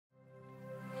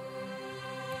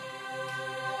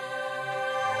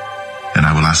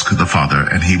ask the Father,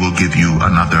 and he will give you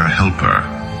another helper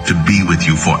to be with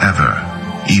you forever,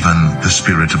 even the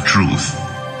Spirit of truth.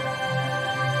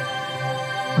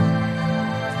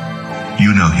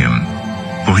 You know him,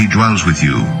 for he dwells with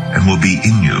you and will be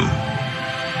in you.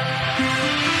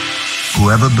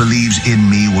 Whoever believes in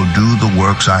me will do the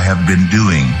works I have been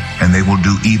doing, and they will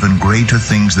do even greater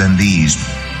things than these.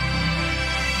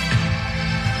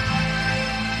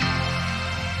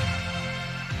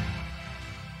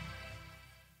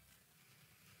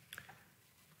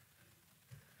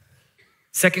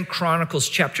 Second Chronicles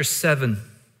chapter 7.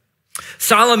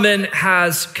 Solomon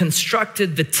has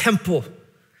constructed the temple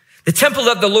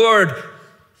of the Lord.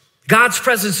 God's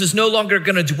presence is no longer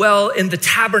going to dwell in the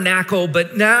tabernacle,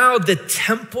 but now the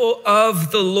temple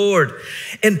of the Lord.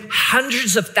 And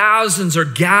hundreds of thousands are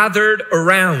gathered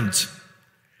around.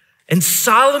 And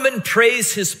Solomon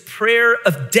prays his prayer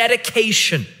of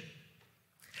dedication.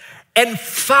 And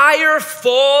fire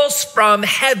falls from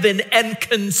heaven and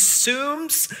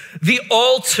consumes the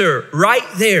altar right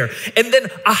there. And then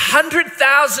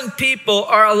 100,000 people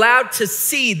are allowed to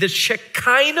see the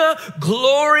Shekinah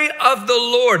glory of the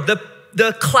Lord,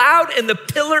 the cloud and the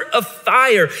pillar of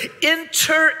fire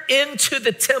enter into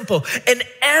the temple, and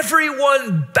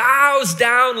everyone bows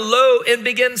down low and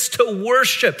begins to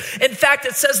worship. In fact,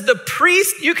 it says the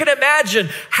priest, you can imagine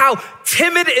how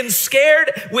timid and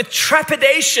scared with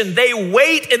trepidation, they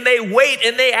wait and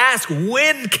they ask,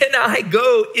 when can I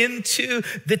go into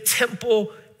the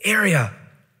temple area?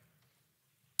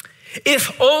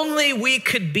 If only we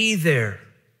could be there.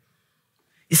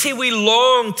 You see, we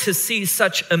long to see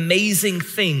such amazing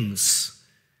things.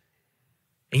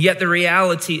 And yet the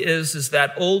reality is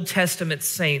that Old Testament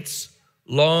saints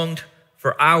longed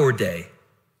for our day.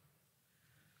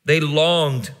 They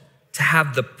longed to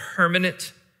have the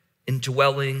permanent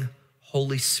indwelling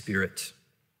Holy Spirit.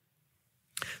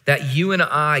 That you and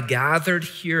I gathered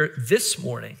here this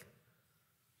morning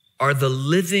are the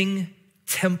living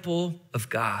temple of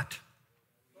God,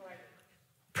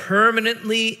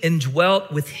 permanently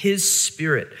indwelt with his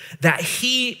Spirit, that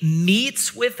he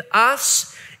meets with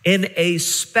us in a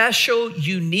special,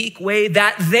 unique way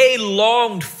that they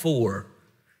longed for,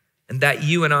 and that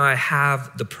you and I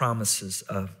have the promises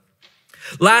of.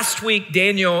 Last week,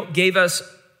 Daniel gave us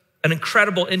an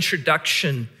incredible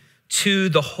introduction to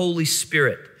the Holy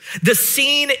Spirit. The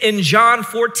scene in John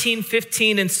 14,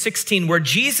 15, and 16, where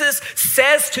Jesus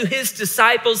says to his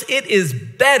disciples, it is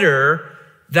better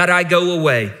that I go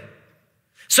away,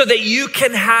 so that you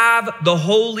can have the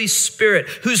Holy Spirit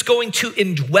who's going to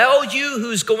indwell you,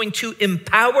 who's going to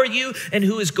empower you, and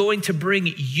who is going to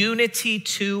bring unity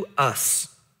to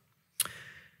us.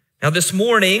 Now this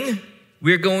morning,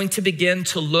 we're going to begin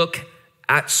to look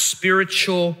at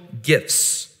spiritual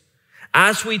gifts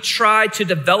as we try to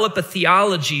develop a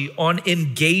theology on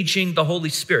engaging the Holy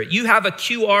Spirit. You have a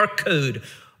QR code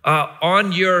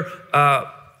on your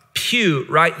pew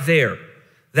right there.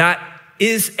 That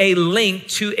is a link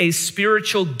to a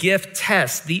spiritual gift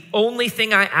test. The only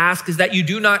thing I ask is that you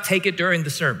do not take it during the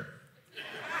sermon.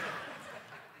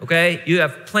 Okay? You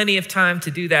have plenty of time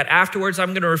to do that. Afterwards,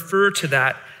 I'm going to refer to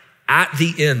that at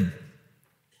the end.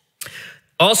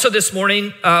 Also this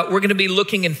morning, we're going to be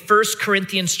looking in 1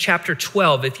 Corinthians chapter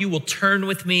 12. If you will turn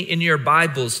with me in your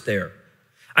Bibles there.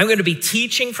 I'm going to be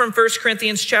teaching from 1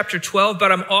 Corinthians chapter 12, but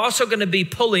I'm also going to be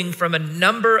pulling from a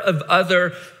number of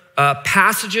other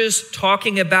passages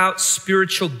talking about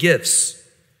spiritual gifts.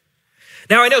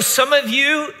 Now, I know some of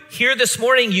you here this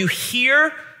morning, you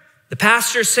hear the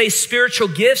pastor say spiritual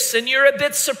gifts and you're a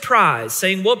bit surprised,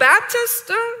 saying, well, Baptists,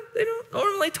 they don't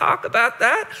normally talk about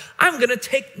that. I'm going to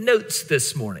take notes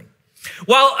this morning.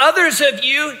 While others of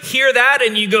you hear that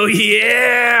and you go,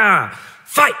 yeah,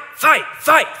 fight, fight,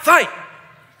 fight, fight.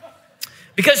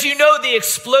 Because you know the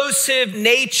explosive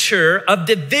nature of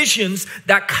divisions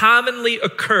that commonly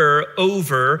occur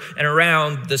over and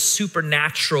around the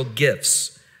supernatural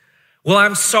gifts. Well,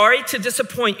 I'm sorry to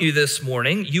disappoint you this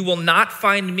morning. You will not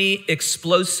find me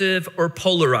explosive or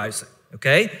polarizing,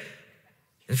 okay?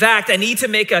 In fact, I need to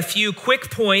make a few quick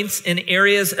points in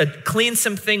areas, clean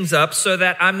some things up so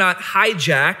that I'm not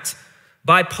hijacked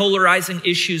by polarizing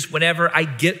issues whenever I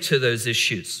get to those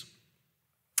issues.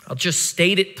 I'll just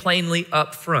state it plainly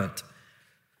up front.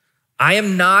 I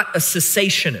am not a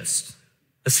cessationist.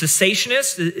 A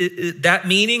cessationist, that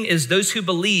meaning is those who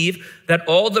believe that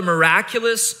all the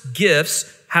miraculous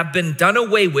gifts have been done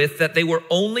away with, that they were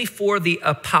only for the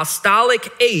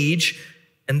apostolic age,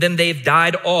 and then they've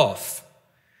died off.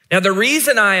 Now, the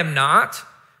reason I am not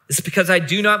is because I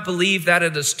do not believe that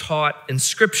it is taught in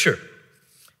Scripture.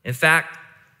 In fact,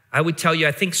 I would tell you,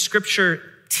 I think Scripture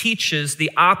teaches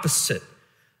the opposite,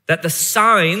 that the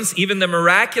signs, even the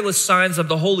miraculous signs of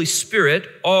the Holy Spirit,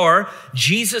 are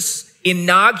Jesus'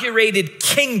 inaugurated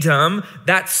kingdom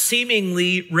that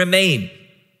seemingly remain.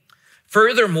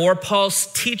 Furthermore, Paul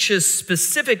teaches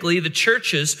specifically the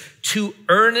churches to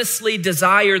earnestly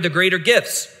desire the greater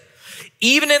gifts,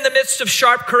 even in the midst of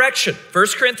sharp correction. 1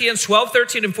 Corinthians 12,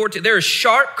 13, and 14, there is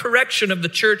sharp correction of the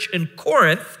church in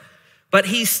Corinth, but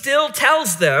he still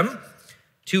tells them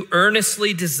to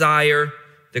earnestly desire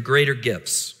the greater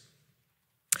gifts.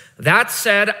 That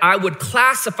said, I would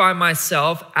classify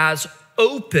myself as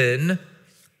open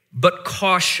but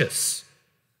cautious.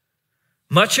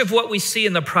 Much of what we see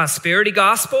in the prosperity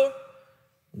gospel,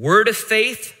 word of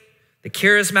faith, the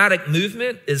charismatic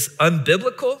movement is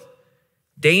unbiblical,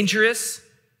 dangerous,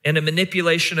 and a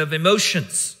manipulation of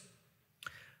emotions.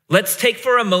 Let's take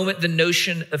for a moment the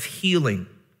notion of healing.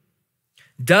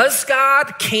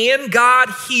 Can God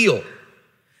heal?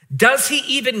 Does he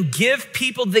even give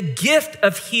people the gift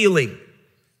of healing?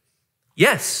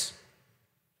 Yes.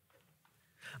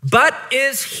 But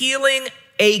is healing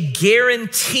a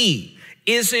guarantee?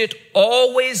 Is it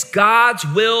always God's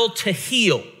will to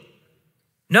heal?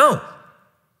 No.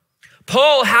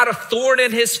 Paul had a thorn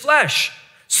in his flesh,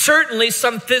 certainly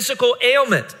some physical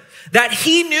ailment that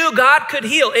he knew God could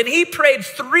heal. And he prayed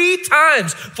 3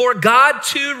 times for God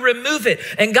to remove it.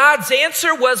 And God's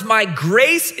answer was, my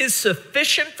grace is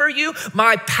sufficient for you.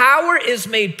 My power is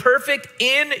made perfect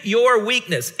in your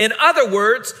weakness. In other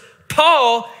words,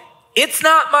 Paul, it's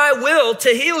not my will to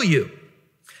heal you.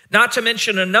 Not to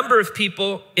mention a number of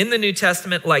people in the New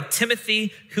Testament like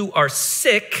Timothy who are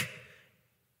sick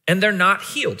and they're not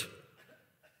healed.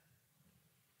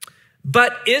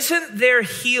 But isn't there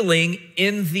healing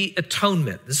in the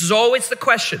atonement? This is always the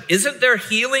question. Isn't there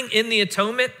healing in the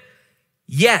atonement?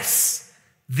 Yes,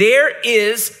 there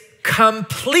is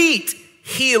complete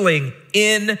healing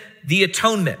in the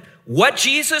atonement. What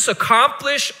Jesus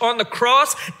accomplished on the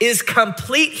cross is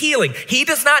complete healing. He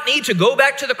does not need to go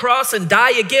back to the cross and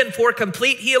die again for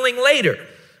complete healing later.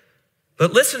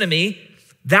 But listen to me,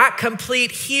 that complete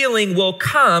healing will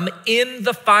come in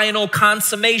the final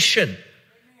consummation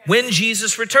when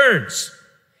Jesus returns.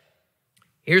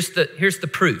 Here's the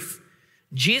proof.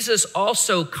 Jesus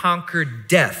also conquered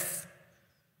death.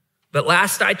 But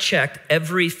last I checked,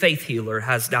 every faith healer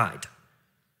has died.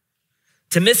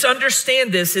 To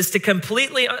misunderstand this is to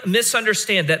completely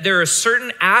misunderstand that there are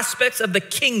certain aspects of the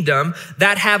kingdom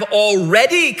that have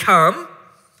already come,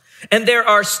 and there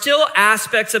are still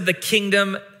aspects of the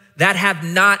kingdom that have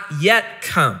not yet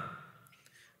come,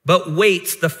 but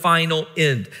waits the final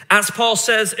end. As Paul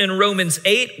says in Romans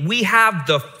 8, we have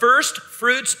the first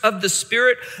fruits of the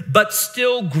Spirit, but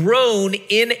still groan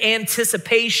in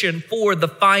anticipation for the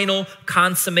final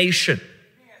consummation.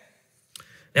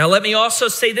 Now, let me also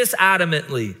say this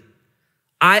adamantly.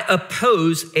 I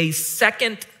oppose a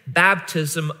second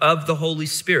baptism of the Holy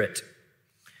Spirit.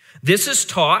 This is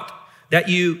taught that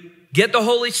you get the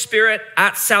Holy Spirit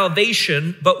at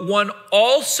salvation, but one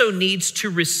also needs to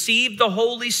receive the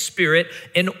Holy Spirit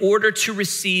in order to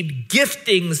receive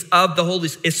giftings of the Holy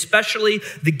Spirit, especially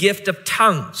the gift of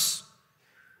tongues.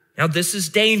 Now, this is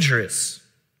dangerous.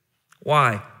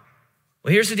 Why?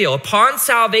 Well, here's the deal. Upon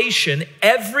salvation,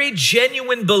 every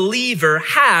genuine believer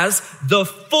has the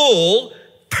full,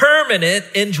 permanent,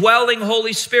 indwelling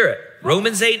Holy Spirit.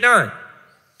 Romans 8:9.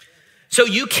 So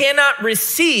you cannot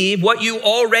receive what you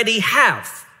already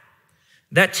have.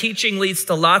 That teaching leads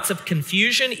to lots of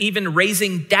confusion, even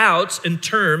raising doubts in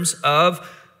terms of,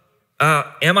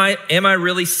 am I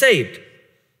really saved?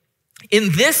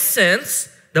 In this sense,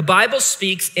 the Bible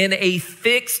speaks in a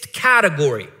fixed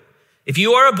category. If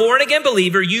you are a born-again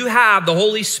believer, you have the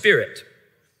Holy Spirit.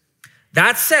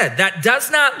 That said, that does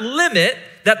not limit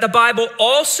that the Bible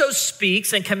also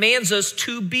speaks and commands us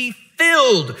to be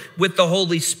filled with the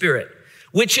Holy Spirit,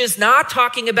 which is not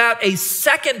talking about a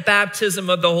second baptism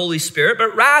of the Holy Spirit,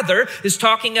 but rather is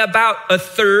talking about a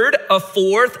third, a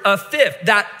fourth, a fifth.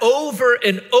 That over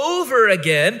and over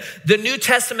again, the New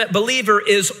Testament believer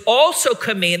is also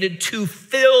commanded to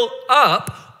fill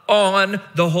up on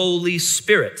the Holy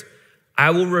Spirit. I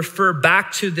will refer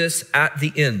back to this at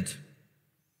the end.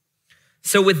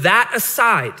 So with that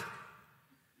aside,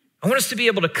 I want us to be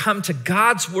able to come to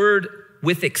God's word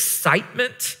with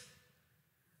excitement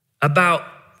about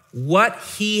what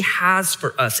he has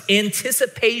for us,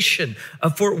 anticipation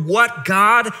for what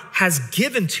God has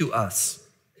given to us.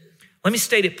 Let me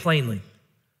state it plainly.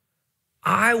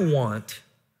 I want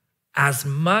as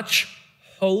much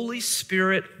Holy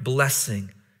Spirit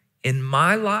blessing in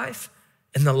my life,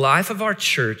 in the life of our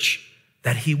church,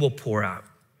 that he will pour out.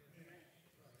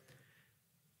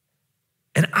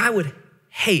 And I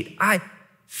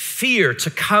fear to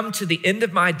come to the end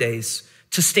of my days,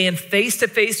 to stand face to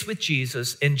face with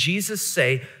Jesus, and Jesus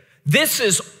say, this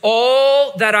is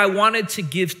all that I wanted to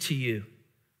give to you,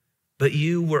 but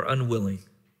you were unwilling.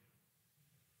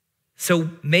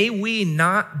 So may we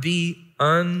not be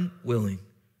unwilling.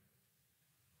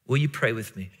 Will you pray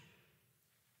with me?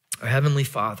 Our Heavenly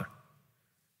Father,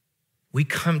 we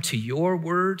come to your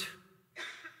word.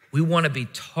 We want to be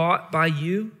taught by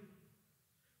you.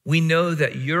 We know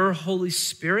that your Holy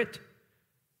Spirit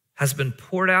has been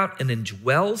poured out and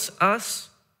indwells us.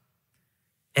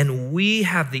 And we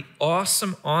have the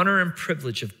awesome honor and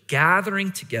privilege of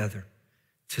gathering together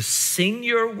to sing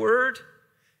your word,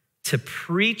 to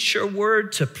preach your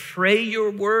word, to pray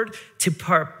your word, to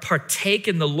partake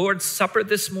in the Lord's Supper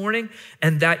this morning,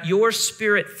 and that your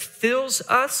Spirit fills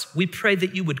us. We pray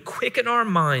that you would quicken our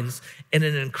minds in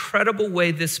an incredible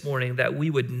way this morning, that we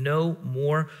would know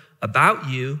more about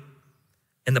you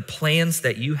and the plans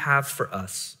that you have for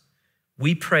us.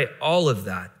 We pray all of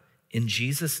that in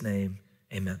Jesus' name,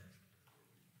 amen.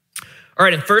 All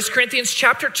right, in 1 Corinthians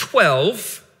chapter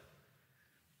 12,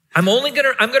 I'm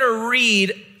gonna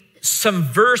read some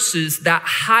verses that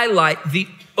highlight the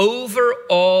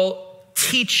overall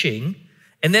teaching,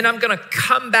 and then I'm gonna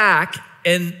come back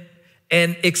and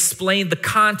explain the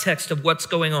context of what's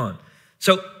going on.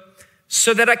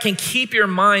 So that I can keep your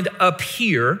mind up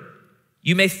here,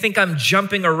 you may think I'm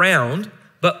jumping around,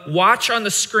 but watch on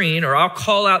the screen, or I'll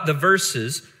call out the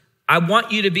verses. I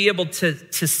want you to be able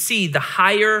to see the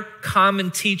higher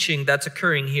common teaching that's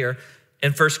occurring here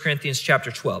in 1 Corinthians chapter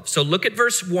 12. So look at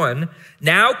verse 1.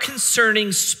 Now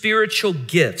concerning spiritual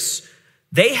gifts,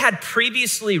 they had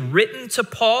previously written to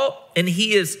Paul, and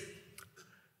he is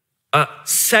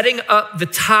setting up the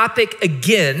topic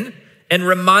again and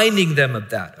reminding them of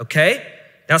that, okay?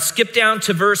 Now skip down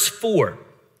to verse 4.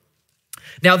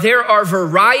 Now there are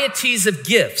varieties of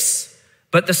gifts,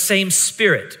 but the same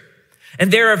Spirit. And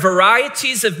there are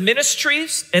varieties of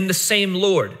ministries and the same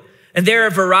Lord. And there are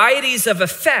varieties of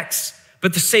effects,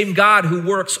 but the same God who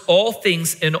works all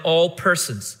things in all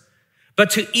persons. But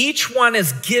to each one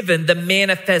is given the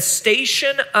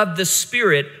manifestation of the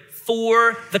Spirit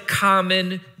for the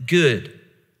common good.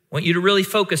 I want you to really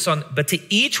focus on, but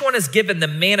to each one is given the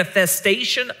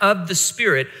manifestation of the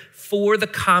Spirit for the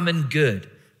common good.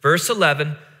 Verse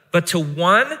 11, but to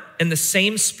one and the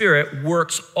same Spirit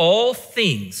works all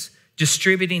things,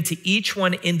 distributing to each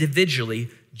one individually,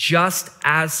 just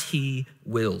as he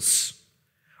wills.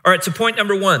 All right, so point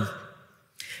number 1.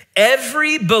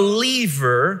 Every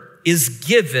believer is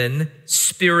given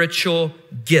spiritual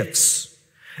gifts.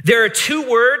 There are 2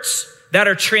 words that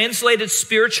are translated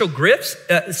spiritual gifts.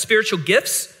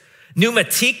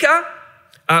 Pneumatika,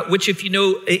 which if you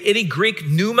know any Greek,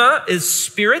 pneuma is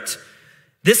spirit.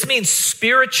 This means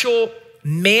spiritual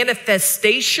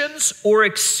manifestations or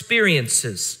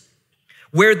experiences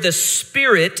where the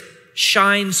Spirit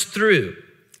shines through.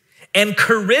 And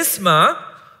charisma,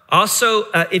 also,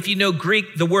 if you know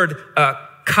Greek, the word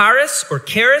charis or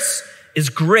charis is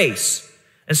grace.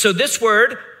 And so this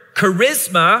word,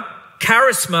 charisma,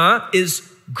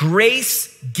 is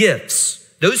grace gifts.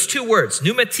 Those 2 words,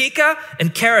 pneumatika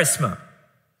and charisma.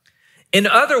 In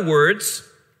other words,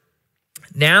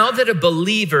 now that a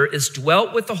believer is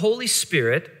dwelt with the Holy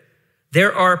Spirit,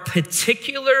 there are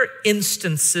particular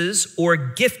instances or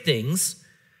giftings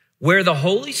where the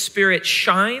Holy Spirit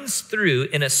shines through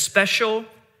in a special,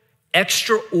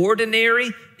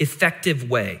 extraordinary, effective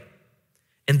way.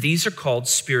 And these are called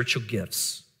spiritual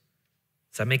gifts.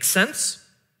 Does that make sense?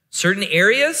 Certain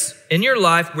areas in your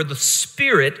life where the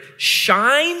Spirit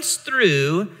shines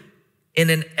through in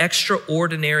an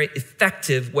extraordinary,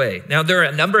 effective way. Now, there are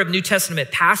a number of New Testament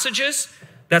passages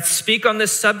that speak on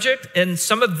this subject, and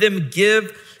some of them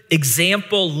give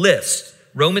example lists.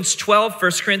 Romans 12,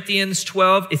 1 Corinthians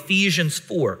 12, Ephesians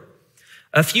 4.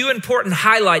 A few important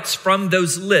highlights from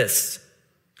those lists.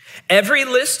 Every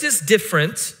list is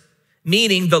different,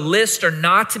 meaning the lists are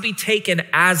not to be taken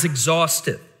as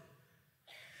exhaustive.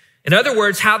 In other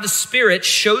words, how the Spirit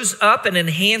shows up and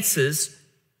enhances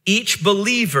each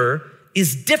believer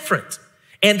is different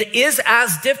and is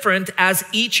as different as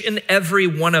each and every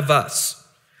one of us.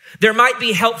 There might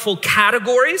be helpful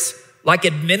categories like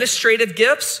administrative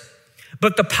gifts,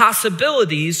 but the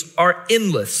possibilities are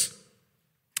endless.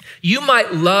 You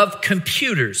might love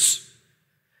computers,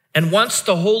 and once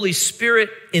the Holy Spirit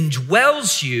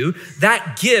indwells you,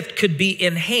 that gift could be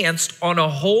enhanced on a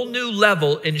whole new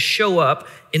level and show up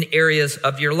in areas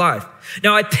of your life.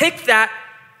 Now, I picked that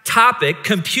topic,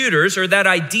 computers, or that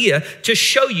idea to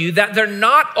show you that they're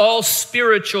not all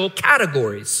spiritual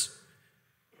categories.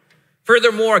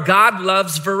 Furthermore, God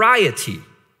loves variety.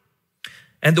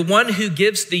 And the one who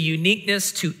gives the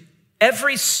uniqueness to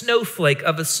every snowflake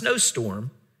of a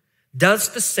snowstorm does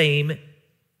the same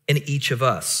in each of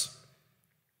us.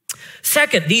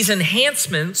 Second, these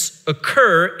enhancements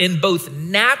occur in both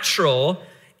natural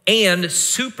and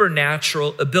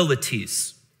supernatural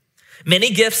abilities.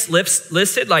 Many gifts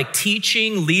listed, like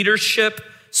teaching, leadership,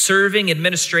 serving,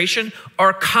 administration,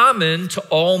 are common to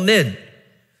all men.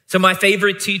 So my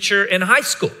favorite teacher in high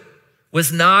school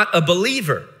was not a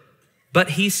believer,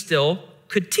 but he still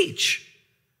could teach.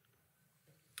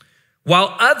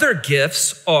 While other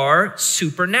gifts are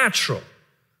supernatural,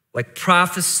 like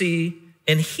prophecy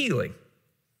and healing.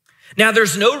 Now,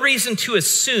 there's no reason to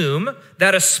assume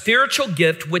that a spiritual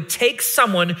gift would take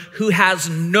someone who has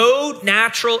no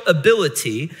natural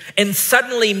ability and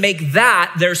suddenly make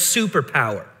that their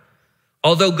superpower,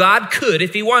 although God could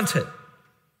if he wanted.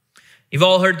 You've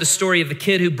all heard the story of the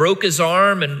kid who broke his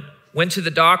arm and went to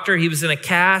the doctor. He was in a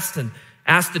cast and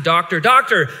asked the doctor,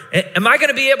 "Doctor, am I going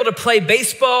to be able to play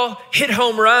baseball, hit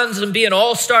home runs, and be an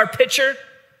all-star pitcher?"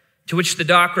 To which the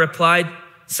doc replied,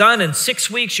 "Son, in 6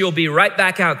 weeks, you'll be right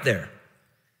back out there."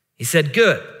 He said,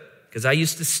 "Good, because I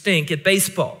used to stink at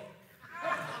baseball."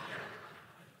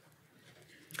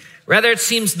 Rather, it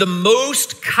seems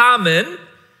most common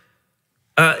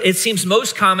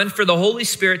for the Holy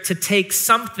Spirit to take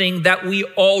something that we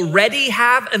already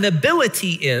have an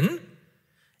ability in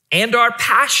and are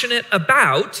passionate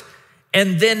about,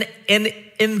 and then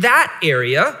in that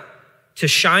area to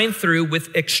shine through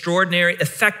with extraordinary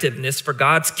effectiveness for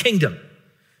God's kingdom.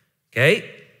 Okay?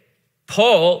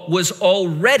 Paul was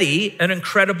already an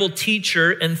incredible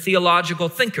teacher and theological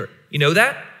thinker. You know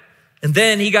that? And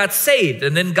then he got saved,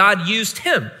 and then God used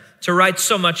him to write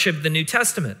so much of the New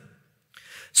Testament.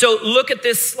 So look at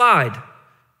this slide.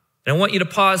 And I want you to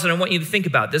pause and I want you to think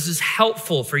about it. This is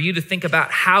helpful for you to think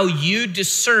about how you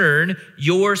discern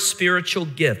your spiritual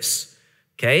gifts.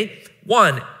 Okay?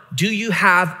 1, do you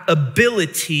have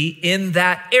ability in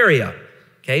that area?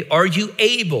 Okay? Are you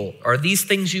able? Are these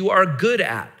things you are good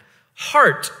at?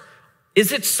 Heart,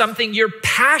 is it something you're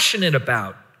passionate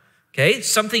about? Okay?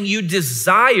 Something you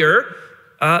desire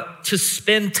to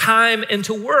spend time and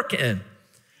to work in.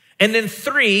 And then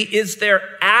 3, is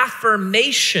there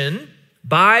affirmation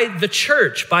by the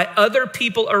church, by other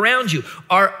people around you?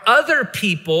 Are other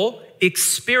people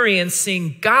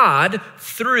experiencing God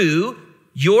through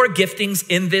your giftings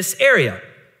in this area?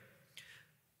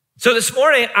 So this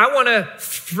morning, I want to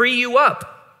free you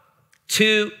up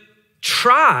to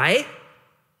try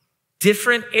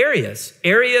different areas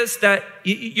that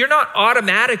you're not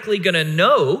automatically going to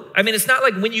know. I mean, it's not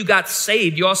like when you got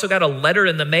saved, you also got a letter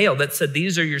in the mail that said,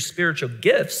 these are your spiritual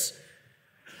gifts.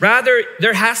 Rather,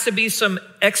 there has to be some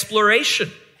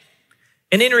exploration.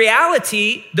 And in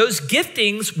reality, those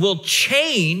giftings will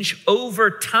change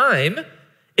over time,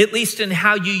 at least in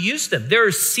how you use them. There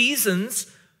are seasons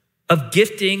of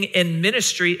gifting and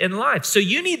ministry in life. So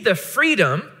you need the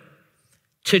freedom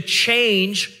to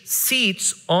change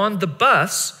seats on the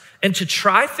bus and to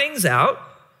try things out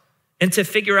and to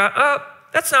figure out, oh,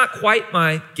 that's not quite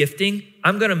my gifting.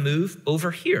 I'm going to move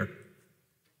over here.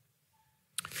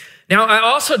 Now, I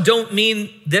also don't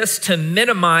mean this to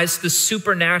minimize the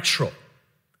supernatural.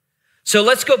 So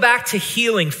let's go back to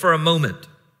healing for a moment.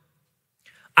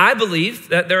 I believe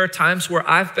that there are times where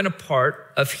I've been a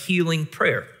part of healing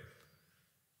prayer.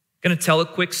 I'm going to tell a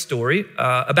quick story.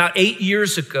 About 8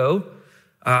 years ago,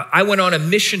 I went on a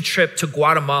mission trip to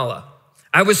Guatemala.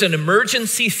 I was an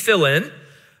emergency fill-in.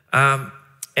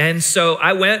 And so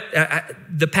I went,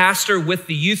 the pastor with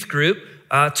the youth group,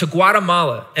 to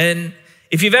Guatemala. And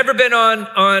if you've ever been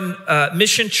on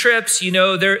mission trips, you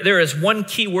know there is one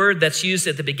key word that's used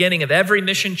at the beginning of every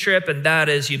mission trip, and that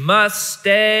is you must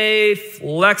stay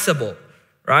flexible,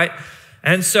 right?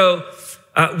 And so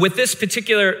with this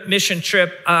particular mission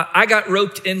trip, I got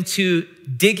roped into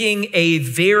digging a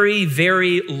very,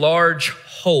 very large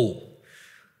hole.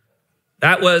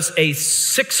 That was a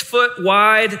 6-foot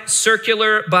wide,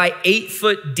 circular by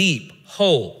 8-foot deep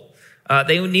hole.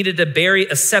 They needed to bury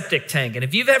a septic tank. And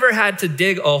if you've ever had to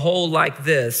dig a hole like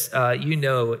this, you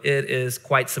know it is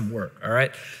quite some work, all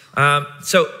right?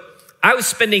 So I was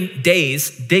spending days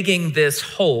digging this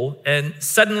hole, and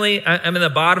suddenly I'm in the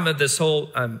bottom of this hole.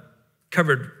 I'm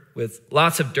covered with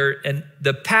lots of dirt, and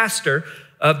the pastor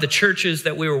of the churches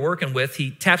that we were working with,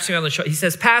 he taps me on the shoulder. He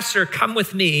says, "Pastor, come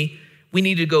with me. We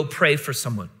need to go pray for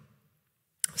someone."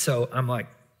 So I'm like,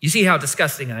 you see how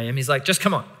disgusting I am? He's like, "Just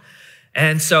come on."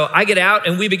 And so I get out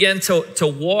and we begin to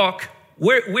walk.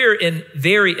 We're in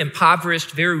very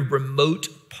impoverished, very remote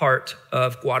part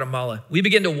of Guatemala. We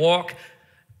begin to walk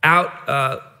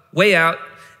out, way out,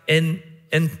 and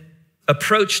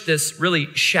approached this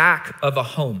really shack of a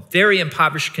home, very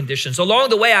impoverished conditions. Along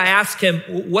the way, I asked him,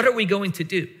 what are we going to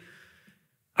do?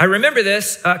 I remember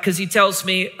this because he tells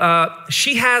me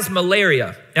she has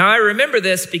malaria. Now, I remember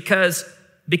this because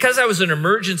I was an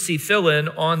emergency fill-in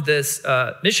on this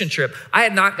mission trip. I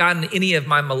had not gotten any of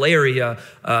my malaria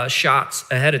shots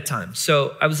ahead of time.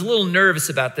 So I was a little nervous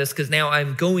about this because now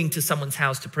I'm going to someone's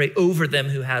house to pray over them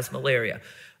who has malaria.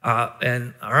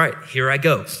 And all right, here I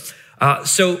go.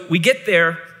 So we get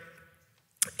there,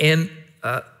 and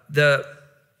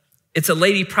it's a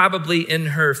lady probably in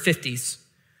her 50s,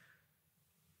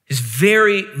 who's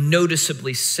very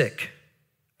noticeably sick.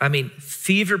 I mean,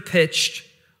 fever-pitched,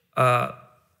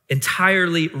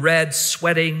 entirely red,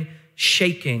 sweating,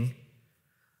 shaking.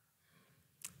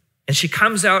 And she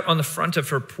comes out on the front of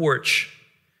her porch,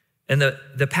 and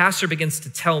the pastor begins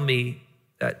to tell me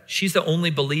that she's the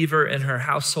only believer in her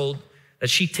household, that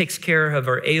she takes care of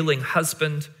her ailing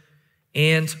husband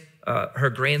and her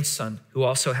grandson, who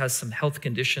also has some health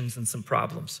conditions and some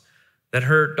problems, that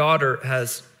her daughter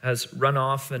has run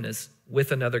off and is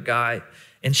with another guy,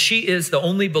 and she is the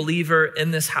only believer in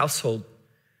this household.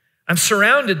 I'm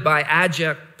surrounded by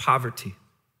abject poverty.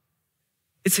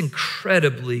 It's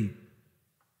incredibly,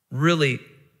 really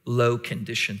low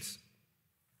conditions.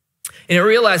 And I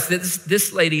realized that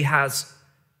this lady has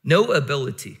no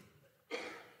ability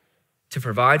to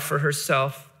provide for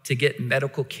herself, to get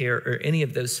medical care, or any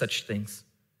of those such things.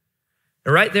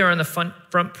 And right there on the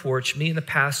front porch, me and the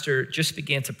pastor just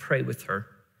began to pray with her.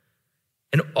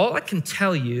 And all I can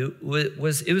tell you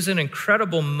was it was an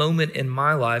incredible moment in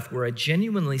my life where I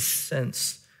genuinely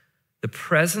sensed the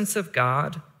presence of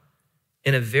God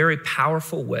in a very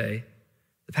powerful way.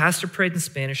 The pastor prayed in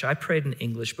Spanish, I prayed in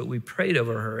English, but we prayed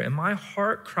over her, and my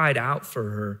heart cried out for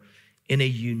her in a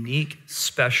unique,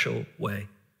 special way.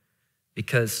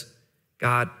 Because,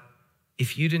 God,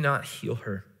 if you do not heal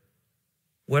her,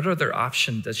 what other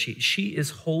option does she is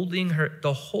holding her,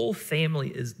 the whole family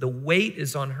the weight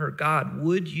is on her. God,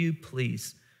 would you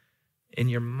please, in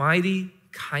your mighty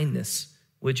kindness,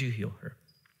 would you heal her?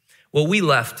 Well, we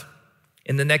left,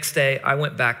 and the next day I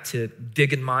went back to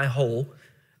digging my hole,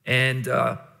 and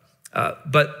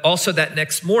but also that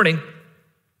next morning,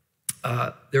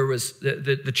 there was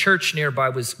the church nearby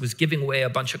was giving away a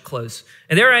bunch of clothes.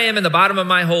 And there I am in the bottom of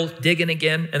my hole digging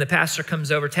again. And the pastor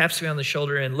comes over, taps me on the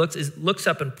shoulder, and looks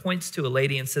up and points to a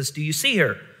lady and says, do you see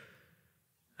her?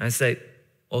 And I say,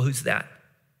 well, who's that?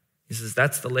 He says,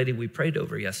 that's the lady we prayed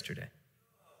over yesterday.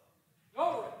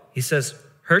 He says,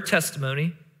 her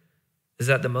testimony is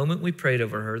that the moment we prayed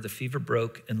over her, the fever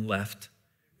broke and left.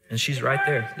 And she's right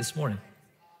there this morning.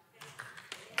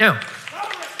 Now,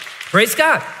 praise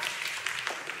God.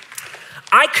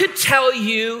 I could tell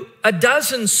you a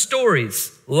dozen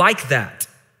stories like that.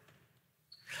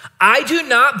 I do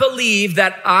not believe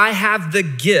that I have the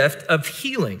gift of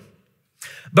healing,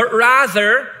 but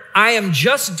rather I am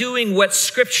just doing what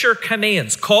Scripture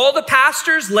commands. Call the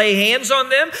pastors, lay hands on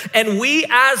them, and we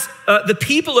as the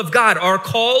people of God are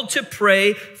called to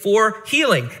pray for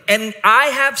healing. And I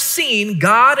have seen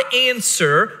God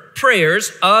answer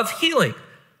prayers of healing.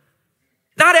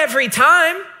 Not every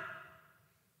time.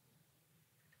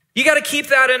 You got to keep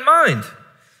that in mind.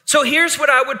 So here's what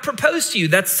I would propose to you.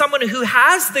 That someone who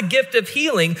has the gift of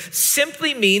healing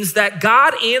simply means that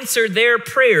God answered their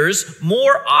prayers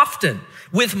more often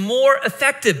with more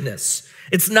effectiveness.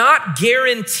 It's not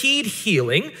guaranteed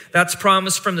healing that's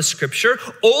promised from the Scripture.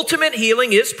 Ultimate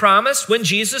healing is promised when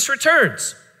Jesus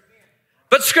returns.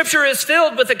 But Scripture is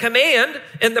filled with a command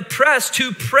in the press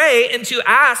to pray and to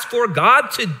ask for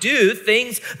God to do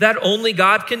things that only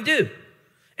God can do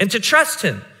and to trust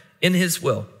Him in His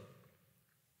will.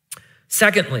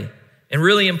 Secondly, and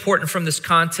really important from this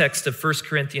context of 1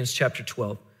 Corinthians chapter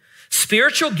 12,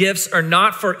 spiritual gifts are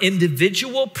not for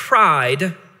individual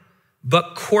pride,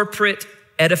 but corporate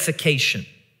edification.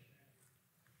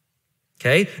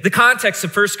 Okay? The context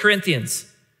of 1 Corinthians.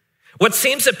 What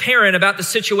seems apparent about the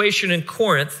situation in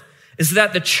Corinth is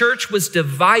that the church was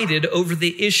divided over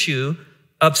the issue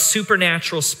of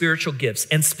supernatural spiritual gifts,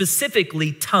 and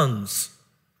specifically tongues.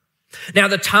 Now,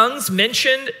 the tongues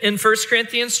mentioned in 1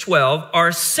 Corinthians 12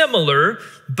 are similar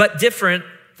but different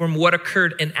from what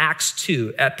occurred in Acts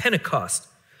 2 at Pentecost.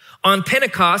 On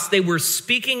Pentecost, they were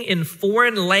speaking in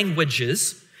foreign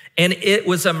languages, and it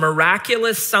was a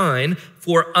miraculous sign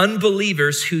for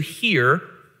unbelievers who hear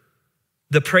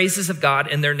the praises of God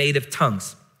in their native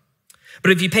tongues.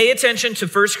 But if you pay attention to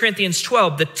 1 Corinthians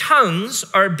 12, the tongues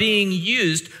are being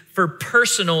used for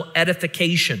personal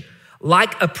edification,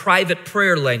 like a private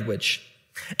prayer language.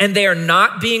 And they are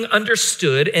not being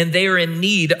understood, and they are in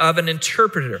need of an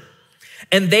interpreter.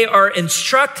 And they are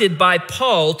instructed by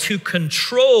Paul to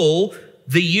control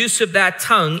the use of that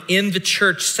tongue in the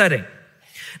church setting.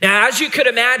 Now, as you could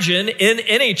imagine, in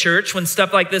any church, when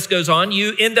stuff like this goes on,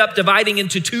 you end up dividing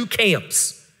into two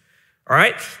camps. All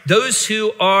right? Those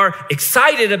who are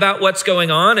excited about what's going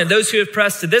on and those who have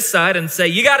pressed to this side and say,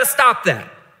 you got to stop that.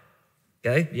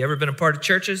 Okay? You ever been a part of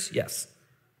churches? Yes.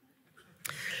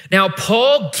 Now,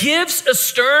 Paul gives a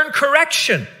stern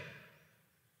correction.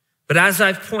 But as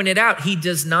I've pointed out, he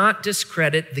does not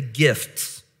discredit the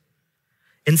gifts.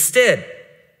 Instead,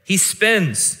 he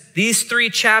spends these 3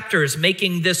 chapters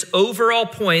making this overall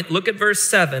point. Look at verse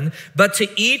 7. But to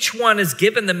each one is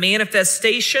given the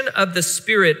manifestation of the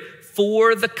Spirit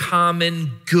for the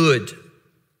common good.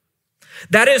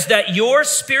 That is, that your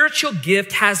spiritual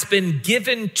gift has been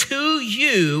given to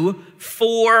you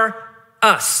for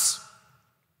us.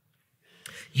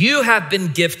 You have been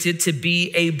gifted to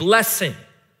be a blessing,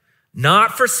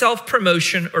 not for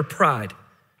self-promotion or pride.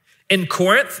 In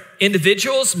Corinth,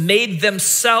 individuals made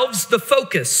themselves the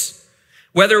focus.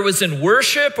 Whether it was in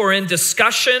worship or in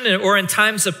discussion or in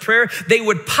times of prayer, they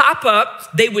would pop up,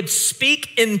 they would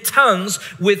speak in tongues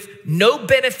with no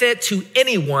benefit to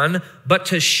anyone but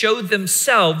to show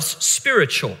themselves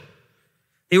spiritual.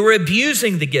 They were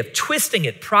abusing the gift, twisting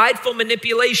it, prideful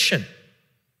manipulation.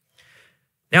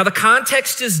 Now, the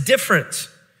context is different.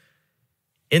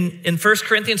 In 1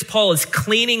 Corinthians, Paul is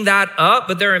cleaning that up,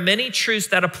 but there are many truths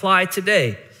that apply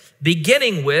today,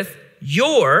 beginning with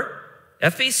your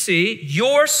FEC,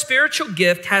 your spiritual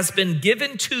gift has been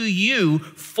given to you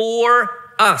for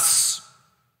us.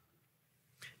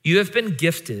 You have been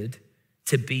gifted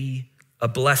to be a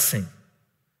blessing,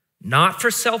 not for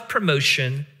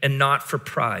self-promotion and not for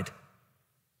pride.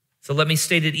 So let me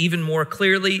state it even more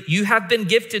clearly. You have been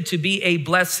gifted to be a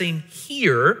blessing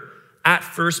here at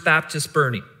First Baptist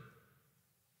Boerne.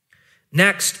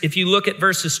 Next, if you look at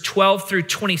verses 12 through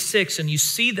 26 and you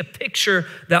see the picture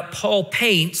that Paul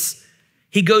paints,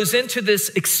 he goes into this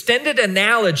extended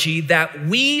analogy that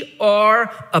we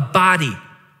are a body.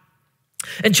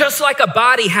 And just like a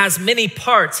body has many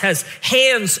parts, has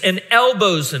hands and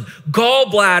elbows and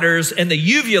gallbladders and the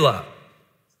uvula.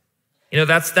 You know,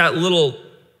 that's that little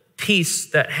piece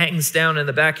that hangs down in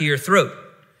the back of your throat,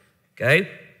 okay?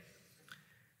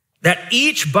 That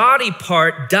each body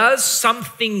part does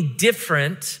something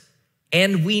different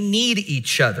and we need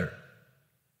each other.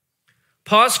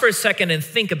 Pause for a second and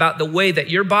think about the way that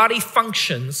your body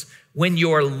functions when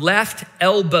your left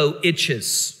elbow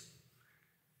itches.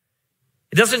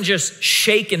 It doesn't just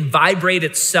shake and vibrate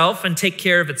itself and take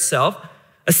care of itself.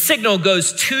 A signal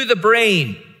goes to the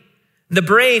brain. The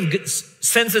brain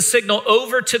sends a signal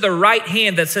over to the right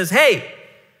hand that says, hey,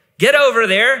 get over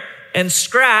there and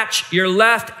scratch your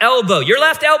left elbow. Your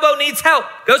left elbow needs help.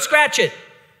 Go scratch it.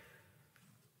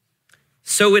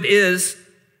 So it is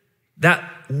that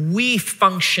we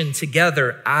function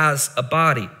together as a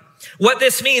body. What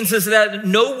this means is that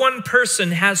no one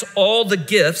person has all the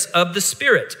gifts of the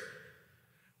Spirit.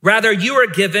 Rather, you are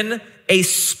given a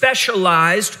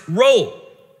specialized role.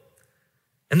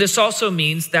 And this also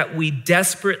means that we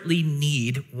desperately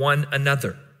need one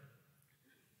another.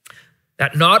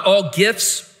 That not all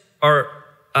gifts are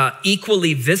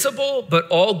equally visible, but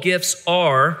all gifts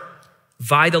are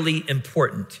vitally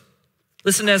important.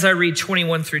 Listen as I read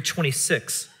 21 through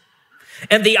 26.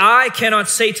 And the eye cannot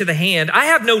say to the hand, I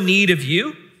have no need of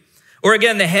you. Or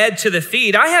again, the head to the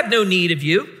feet, I have no need of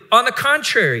you. On the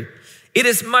contrary, it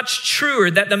is much truer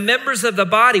that the members of the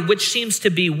body, which seems to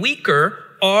be weaker,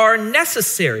 are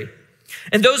necessary.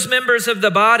 And those members of the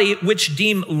body which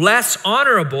deem less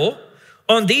honorable,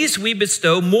 on these we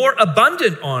bestow more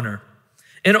abundant honor.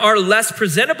 And our less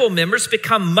presentable members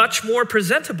become much more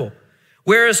presentable,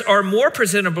 whereas our more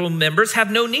presentable members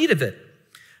have no need of it.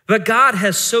 But God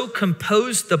has so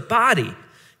composed the body,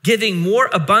 giving more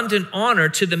abundant honor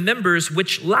to the members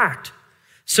which lacked,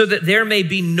 so that there may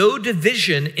be no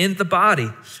division in the body,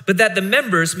 but that the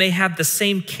members may have the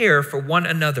same care for one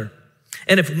another.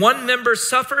 And if one member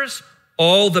suffers,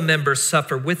 all the members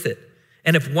suffer with it.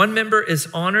 And if one member is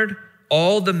honored,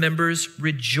 all the members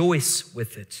rejoice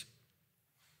with it.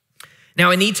 Now,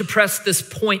 I need to press this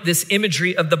point, this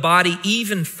imagery of the body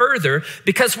even further,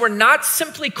 because we're not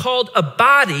simply called a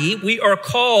body, we are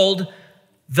called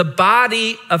the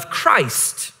body of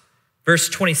Christ. Verse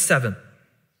 27,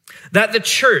 that the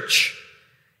church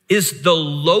is the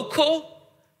local,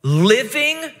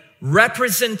 living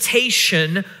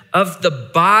representation of the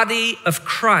body of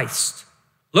Christ.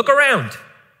 Look around.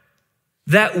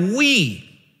 That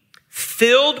we,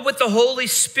 filled with the Holy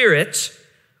Spirit,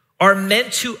 are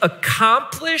meant to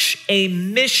accomplish a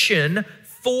mission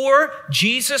for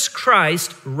Jesus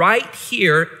Christ right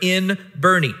here in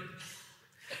Boerne.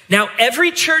 Now,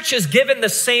 every church is given the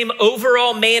same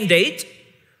overall mandate,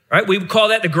 right? We would call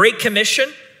that the Great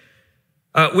Commission.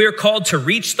 We are called to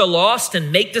reach the lost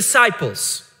and make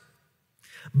disciples.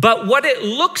 But what it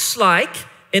looks like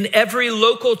in every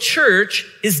local church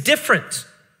is different.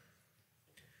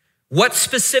 What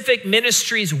specific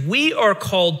ministries we are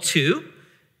called to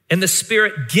and the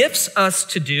Spirit gifts us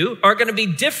to do are going to be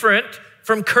different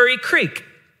from Curry Creek.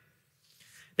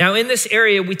 Now, in this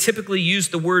area, we typically use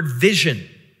the word vision.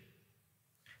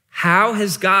 How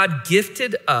has God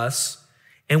gifted us,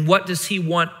 and what does he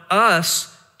want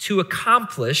us to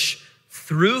accomplish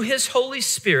through his Holy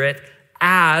Spirit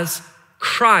as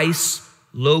Christ's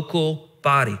local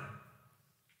body?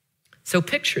 So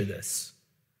picture this.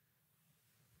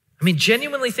 I mean,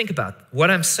 genuinely think about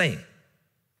what I'm saying.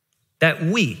 That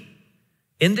we,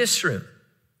 in this room,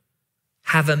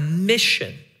 have a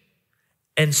mission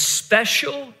and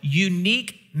special,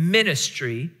 unique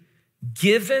ministry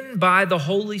given by the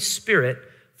Holy Spirit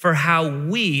for how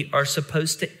we are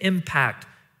supposed to impact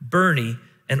Boerne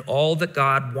and all that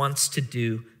God wants to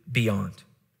do beyond.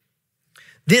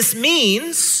 This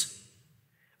means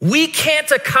we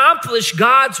can't accomplish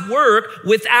God's work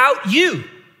without you.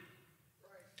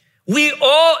 We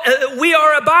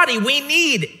are a body. We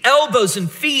need elbows and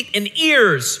feet and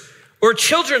ears, or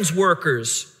children's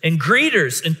workers and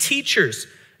greeters and teachers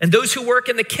and those who work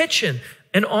in the kitchen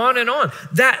and on and on.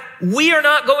 That we are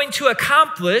not going to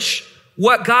accomplish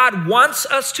what God wants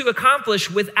us to accomplish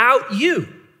without you.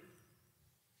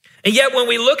 And yet when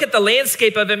we look at the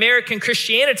landscape of American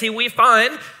Christianity, we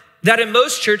find that in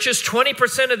most churches,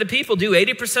 20% of the people do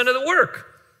 80% of the work.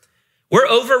 We're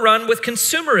overrun with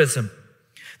consumerism.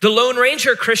 The Lone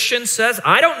Ranger Christian says,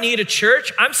 I don't need a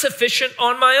church. I'm sufficient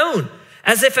on my own.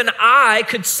 As if an eye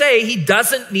could say he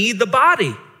doesn't need the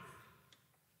body.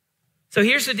 So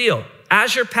here's the deal.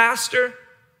 As your pastor,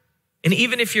 and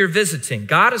even if you're visiting,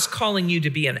 God is calling you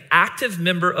to be an active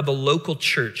member of a local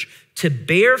church, to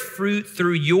bear fruit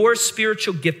through your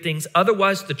spiritual giftings.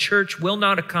 Otherwise, the church will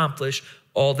not accomplish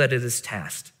all that it is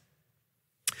tasked.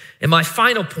 And my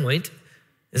final point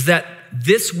is that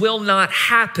this will not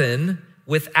happen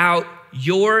without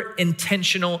your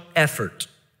intentional effort.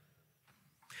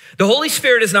 The Holy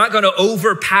Spirit is not going to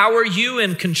overpower you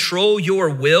and control your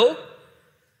will.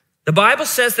 The Bible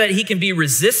says that he can be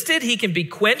resisted, he can be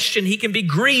quenched, and he can be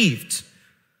grieved,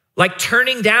 like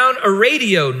turning down a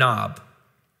radio knob.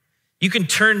 You can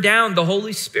turn down the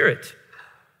Holy Spirit.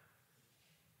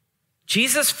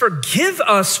 Jesus, forgive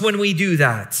us when we do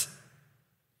that.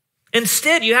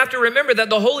 Instead, you have to remember that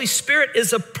the Holy Spirit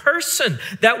is a person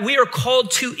that we are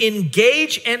called to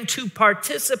engage and to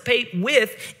participate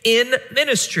with in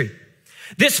ministry.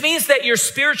 This means that your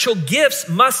spiritual gifts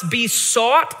must be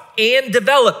sought and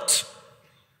developed.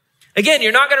 Again,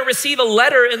 you're not going to receive a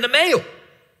letter in the mail.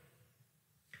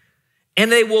 And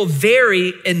they will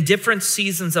vary in different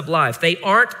seasons of life. They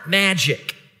aren't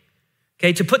magic.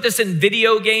 Okay, to put this in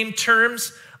video game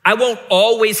terms, I won't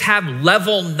always have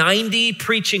level 90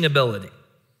 preaching ability.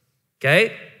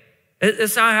 Okay?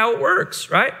 It's not how it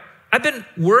works, right? I've been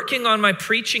working on my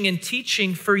preaching and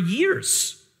teaching for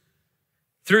years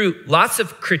through lots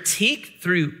of critique,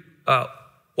 through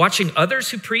watching others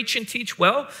who preach and teach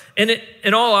well. And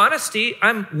in all honesty,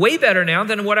 I'm way better now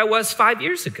than what I was 5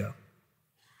 years ago.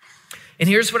 And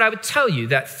here's what I would tell you,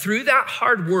 that through that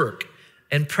hard work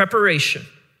and preparation,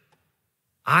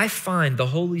 I find the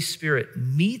Holy Spirit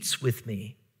meets with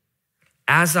me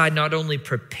as I not only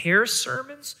prepare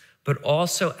sermons, but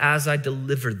also as I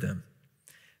deliver them.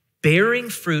 Bearing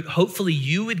fruit, hopefully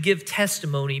you would give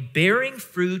testimony, bearing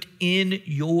fruit in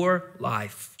your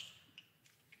life.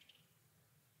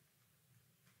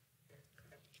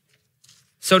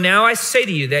 So now I say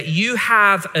to you that you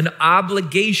have an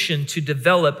obligation to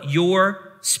develop your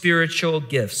spiritual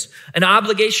gifts, an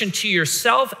obligation to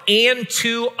yourself and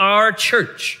to our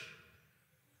church,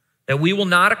 that we will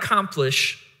not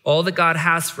accomplish all that God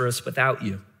has for us without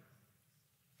you.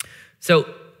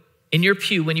 So in your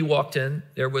pew, when you walked in,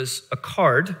 there was a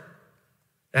card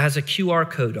that has a QR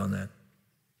code on that.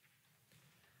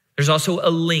 There's also a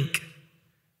link.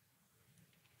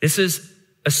 This is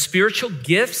a spiritual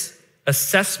gifts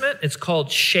assessment. It's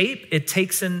called SHAPE. It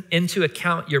takes into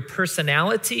account your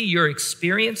personality, your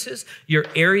experiences, your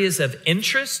areas of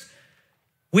interest.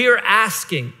 We are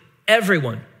asking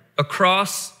everyone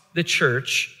across the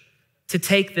church to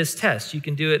take this test. You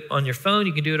can do it on your phone.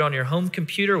 You can do it on your home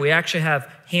computer. We actually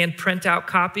have hand printout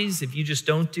copies. If you just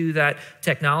don't do that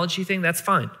technology thing, that's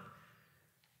fine.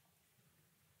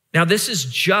 Now, this is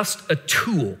just a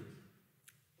tool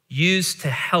used to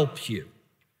help you.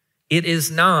 It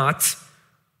is not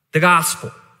the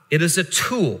gospel. It is a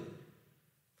tool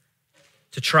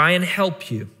to try and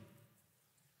help you.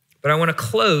 But I want to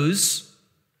close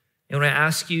and I want to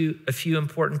ask you a few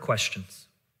important questions.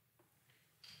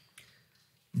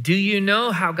 Do you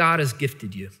know how God has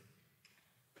gifted you?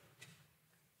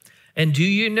 And do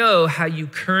you know how you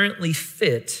currently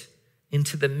fit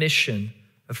into the mission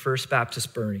of First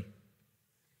Baptist Boerne?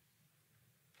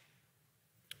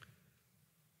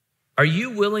 Are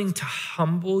you willing to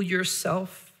humble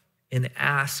yourself and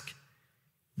ask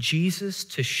Jesus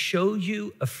to show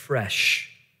you afresh?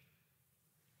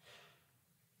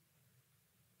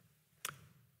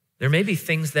 There may be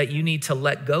things that you need to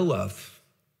let go of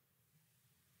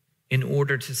in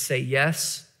order to say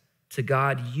yes to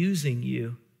God using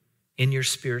you in your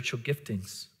spiritual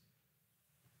giftings.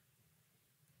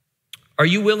 Are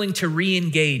you willing to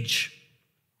re-engage?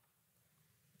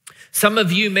 Some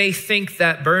of you may think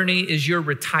that Boerne is your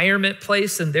retirement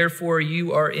place and therefore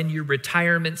you are in your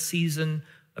retirement season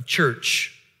of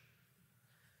church,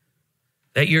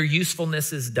 that your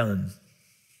usefulness is done.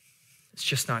 It's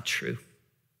just not true,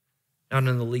 not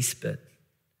in the least bit.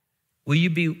 Will you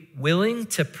be willing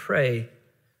to pray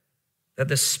that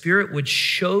the Spirit would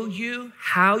show you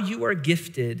how you are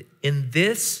gifted in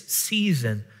this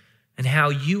season and how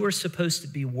you are supposed to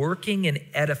be working and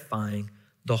edifying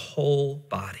the whole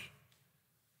body?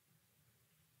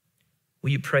 Will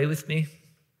you pray with me?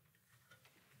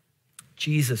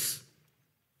 Jesus,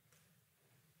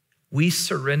 we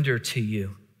surrender to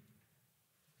you.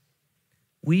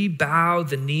 We bow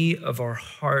the knee of our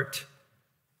heart.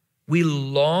 We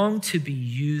long to be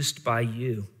used by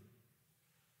you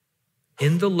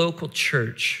in the local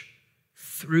church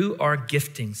through our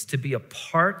giftings to be a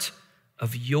part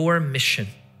of your mission,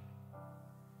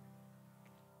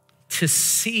 to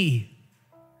see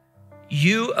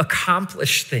you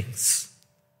accomplish things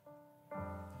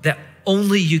that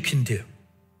only you can do,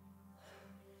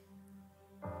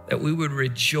 that we would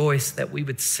rejoice, that we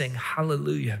would sing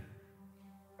hallelujah.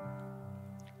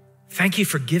 Thank you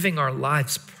for giving our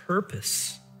lives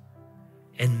purpose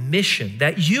and mission,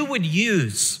 that you would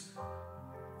use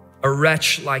a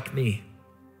wretch like me,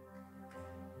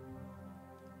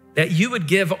 that you would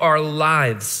give our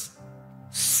lives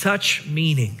such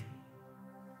meaning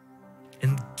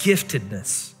and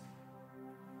giftedness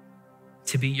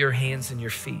to be your hands and your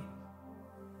feet.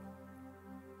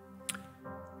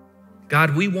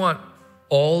 God, we want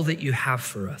all that you have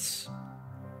for us.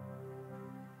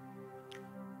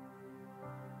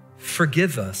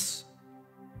 Forgive us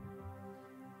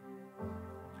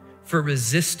for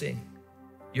resisting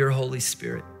your Holy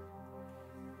Spirit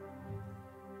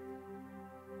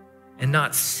and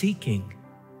not seeking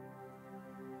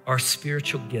our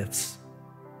spiritual gifts.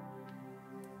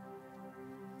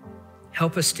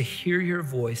 Help us to hear your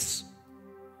voice.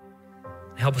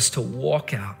 Help us to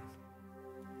walk out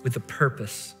with the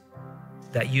purpose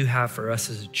that you have for us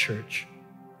as a church.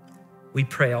 We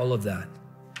pray all of that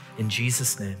in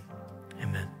Jesus' name.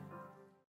 Amen.